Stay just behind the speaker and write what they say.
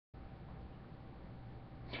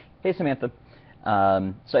Hey Samantha.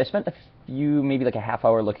 So I spent a few, maybe like a half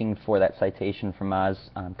hour looking for that citation from Moz.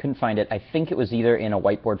 Couldn't find it. I think it was either in a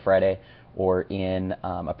Whiteboard Friday or in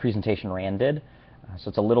a presentation Rand did. So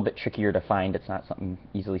it's a little bit trickier to find. It's not something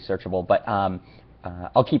easily searchable, but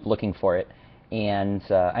I'll keep looking for it. And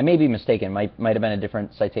I may be mistaken. Might have been a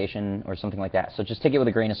different citation or something like that. So just take it with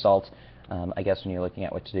a grain of salt, I guess, when you're looking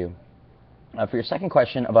at what to do. For your second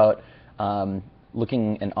question about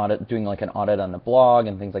doing like an audit on the blog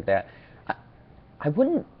and things like that, I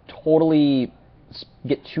wouldn't totally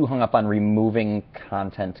get too hung up on removing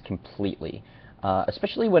content completely,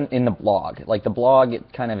 especially when in the blog. Like the blog, it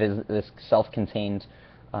kind of is this self-contained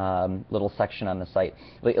little section on the site.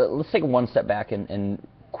 Let's take one step back and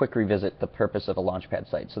quick revisit the purpose of a Launchpad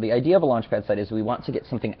site. So the idea of a Launchpad site is we want to get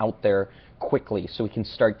something out there quickly so we can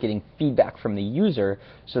start getting feedback from the user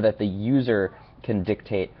so that the user can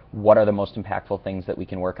dictate what are the most impactful things that we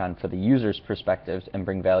can work on for the user's perspectives and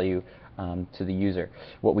bring value to the user.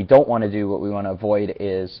 What we don't want to do, what we want to avoid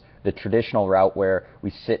is the traditional route where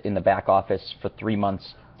we sit in the back office for 3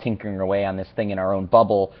 months tinkering away on this thing in our own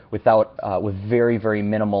bubble with very, very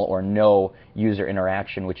minimal or no user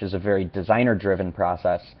interaction, which is a very designer-driven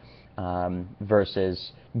process,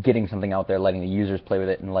 versus getting something out there, letting the users play with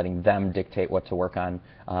it, and letting them dictate what to work on,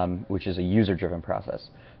 which is a user-driven process.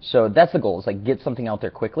 So that's the goal, is like get something out there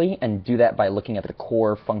quickly and do that by looking at the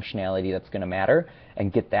core functionality that's going to matter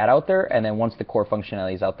and get that out there, and then once the core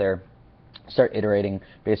functionality is out there, start iterating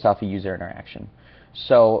based off of user interaction.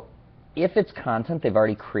 So if it's content they've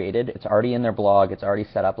already created, it's already in their blog, it's already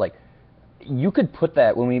set up, like you could put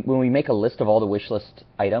that, when we make a list of all the wish list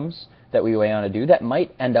items that we want to do, that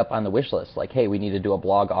might end up on the wish list, like, hey, we need to do a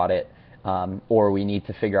blog audit, or we need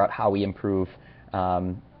to figure out how we improve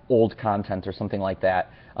old content or something like that.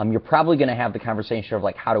 You're probably going to have the conversation of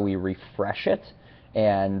like, how do we refresh it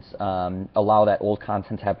and allow that old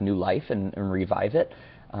content to have new life and revive it,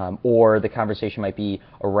 or the conversation might be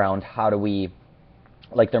around how do we,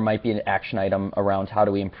 like there might be an action item around how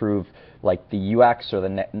do we improve like the UX or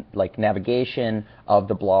the navigation of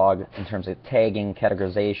the blog in terms of tagging,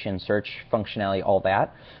 categorization, search functionality, all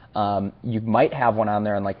that. You might have one on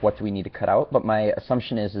there on like what do we need to cut out, but my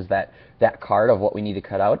assumption is that that card of what we need to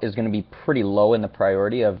cut out is going to be pretty low in the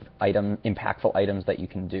priority of impactful items that you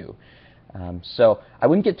can do. So I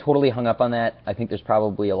wouldn't get totally hung up on that. I think there's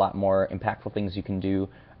probably a lot more impactful things you can do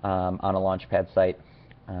on a Launchpad site.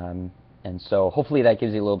 And so hopefully that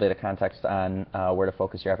gives you a little bit of context on where to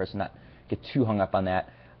focus your efforts and not get too hung up on that.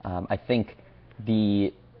 I think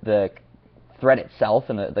the thread itself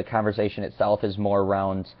and the conversation itself is more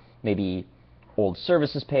around maybe old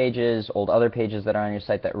services pages, old other pages that are on your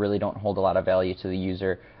site that really don't hold a lot of value to the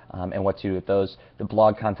user, and what to do with those. The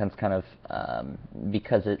blog content's kind of,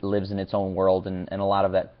 because it lives in its own world and a lot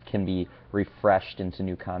of that can be refreshed into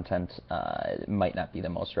new content, it might not be the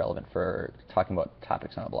most relevant for talking about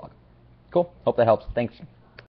topics on a blog. Cool. Hope that helps. Thanks.